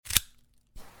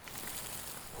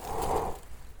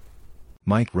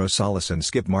Mike Rosales and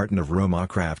Skip Martin of Roma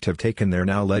Craft have taken their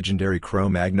now legendary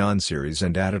Cro-Magnon series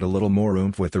and added a little more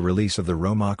oomph with the release of the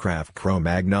Roma Craft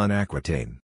Cro-Magnon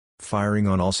Aquitaine. Firing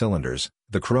on all cylinders,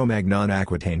 the Cro-Magnon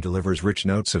Aquitaine delivers rich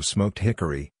notes of smoked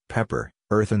hickory, pepper,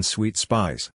 earth and sweet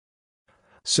spice.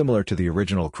 Similar to the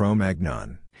original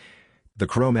Cro-Magnon, the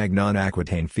Cro-Magnon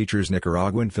Aquitaine features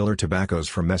Nicaraguan filler tobaccos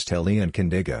from Esteli and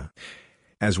Candiga,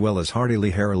 as well as hardy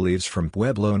Ligera leaves from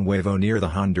Pueblo Nuevo near the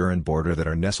Honduran border that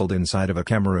are nestled inside of a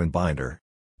Cameroon binder.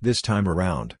 This time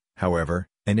around, however,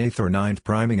 an 8th or 9th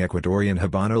priming Ecuadorian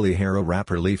Habano Ligero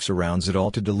wrapper leaf surrounds it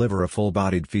all to deliver a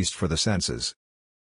full-bodied feast for the senses.